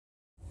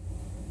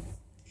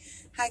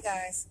Hi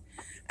guys,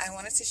 I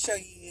wanted to show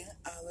you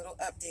a little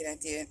update I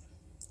did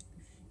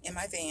in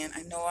my van.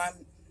 I know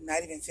I'm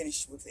not even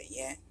finished with it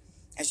yet.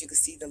 As you can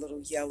see, the little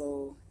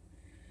yellow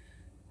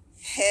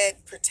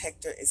head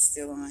protector is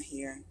still on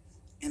here,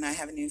 and I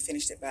haven't even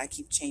finished it, but I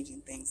keep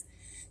changing things.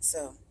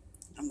 So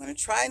I'm going to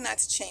try not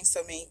to change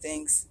so many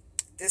things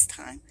this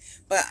time,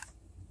 but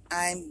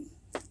I'm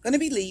going to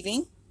be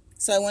leaving,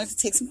 so I wanted to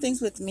take some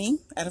things with me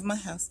out of my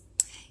house.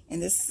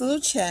 And this little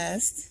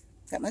chest,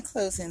 got my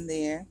clothes in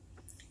there,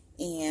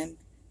 and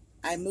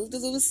I moved a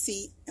little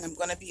seat, and I'm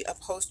going to be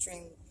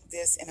upholstering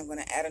this, and I'm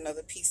going to add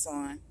another piece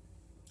on.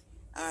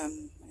 I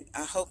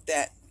hope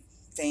that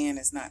fan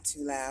is not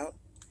too loud.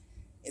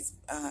 It's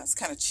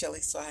kind of chilly,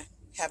 so I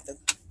have the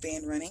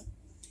fan running.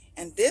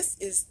 And this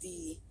is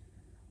the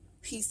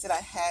piece that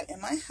I had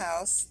in my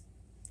house,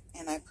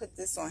 and I put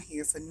this on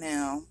here for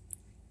now,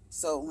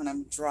 so when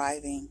I'm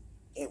driving,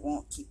 it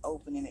won't keep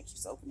opening. It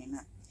keeps opening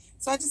up.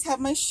 So I just have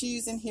my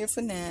shoes in here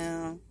for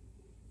now.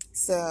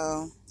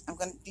 So I'm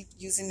going to be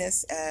using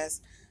this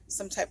as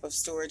some type of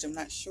storage. I'm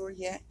not sure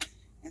yet.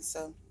 And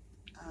so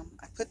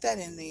I put that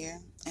in there.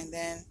 And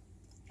then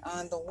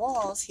on the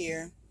walls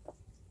here,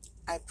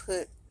 I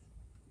put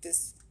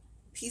this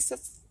piece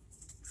of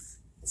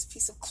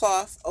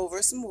cloth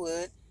over some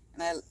wood.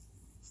 And I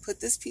put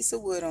this piece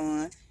of wood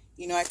on.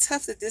 You know, I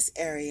tufted this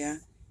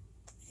area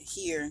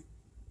here.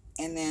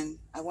 And then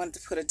I wanted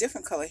to put a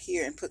different color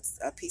here and put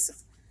a piece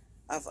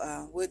of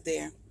wood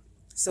there.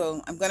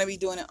 So I'm going to be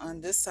doing it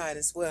on this side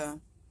as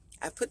well.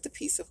 I put the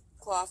piece of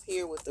cloth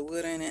here with the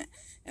wood in it,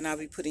 and I'll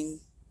be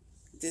putting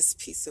this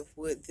piece of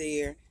wood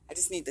there. I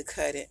just need to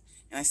cut it,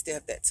 and I still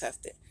have that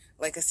tufted.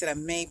 Like I said, I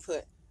may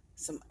put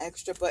some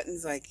extra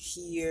buttons like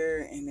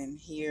here and then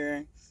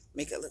here,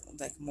 make it look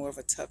like more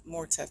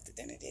tufted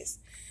than it is.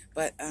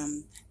 But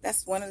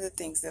that's one of the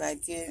things that I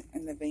did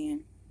in the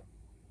van.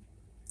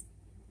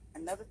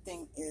 Another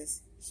thing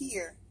is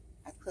here,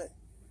 I put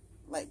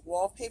like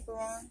wallpaper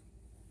on.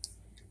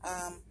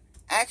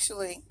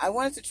 Actually, I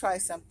wanted to try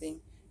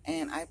something,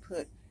 and I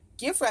put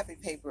gift wrapping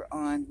paper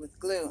on with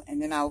glue,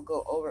 and then I'll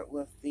go over it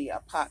with the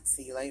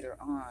epoxy later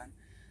on,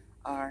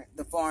 or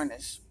the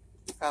varnish,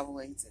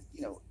 probably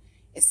to,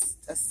 it's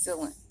a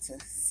sealant to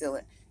seal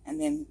it. And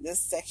then this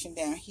section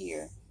down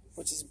here,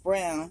 which is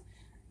brown,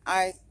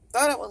 I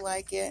thought I would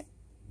like it,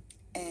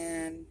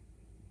 and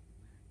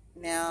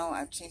now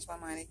I've changed my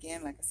mind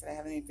again. Like I said, I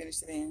haven't even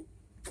finished it in,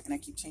 and I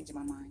keep changing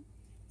my mind.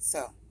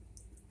 So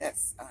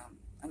that's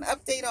an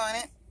update on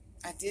it.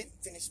 I did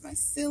finish my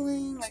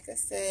ceiling, like I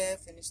said,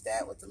 finished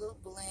that with a little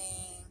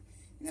bling,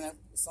 and then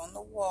it's on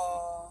the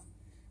wall.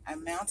 I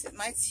mounted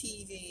my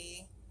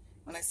TV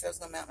when I said I was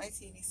going to mount my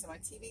TV, so my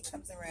TV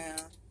comes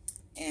around,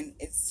 and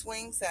it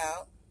swings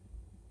out,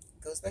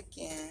 goes back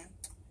in.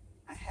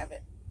 I have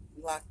it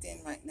locked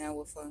in right now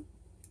with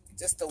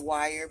just a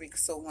wire,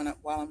 because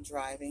while I'm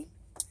driving,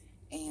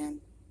 and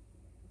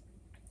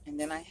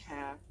then I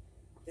have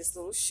this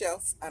little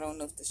shelf. I don't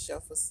know if the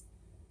shelf was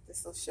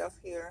this little shelf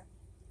here.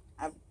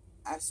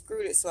 I've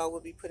screwed it, so I will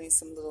be putting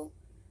some little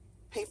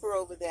paper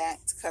over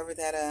that to cover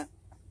that up.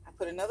 I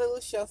put another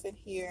little shelf in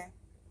here,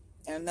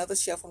 and another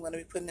shelf I'm going to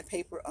be putting the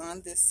paper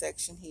on this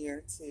section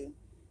here too,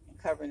 and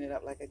covering it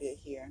up like I did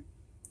here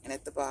and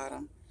at the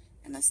bottom.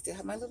 And I still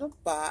have my little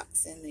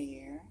box in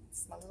there.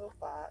 It's my little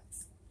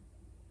box.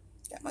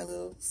 Got my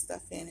little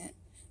stuff in it.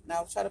 And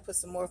I'll try to put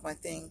some more of my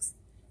things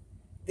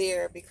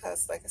there,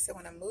 because like I said,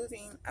 when I'm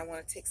moving, I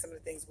want to take some of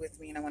the things with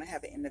me, and I want to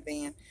have it in the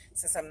van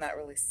since I'm not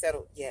really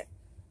settled yet.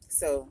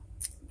 So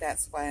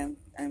that's why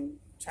I'm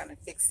trying to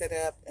fix it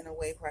up in a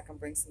way where I can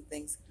bring some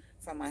things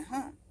from my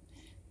home.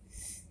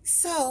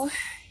 So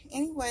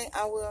anyway,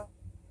 I will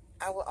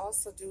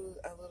also do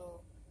a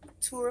little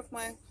tour of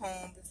my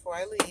home before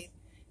I leave,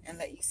 and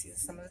let you see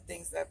some of the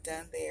things that I've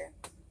done there.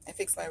 I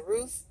fixed my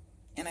roof,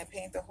 and I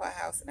painted the whole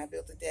house, and I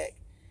built a deck,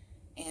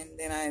 and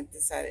then I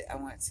decided I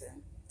wanted to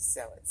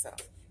sell it. So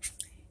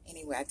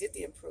anyway, I did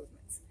the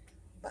improvements,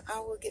 but I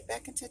will get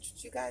back in touch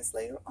with you guys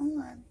later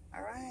on.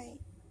 All right,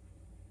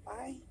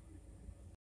 bye.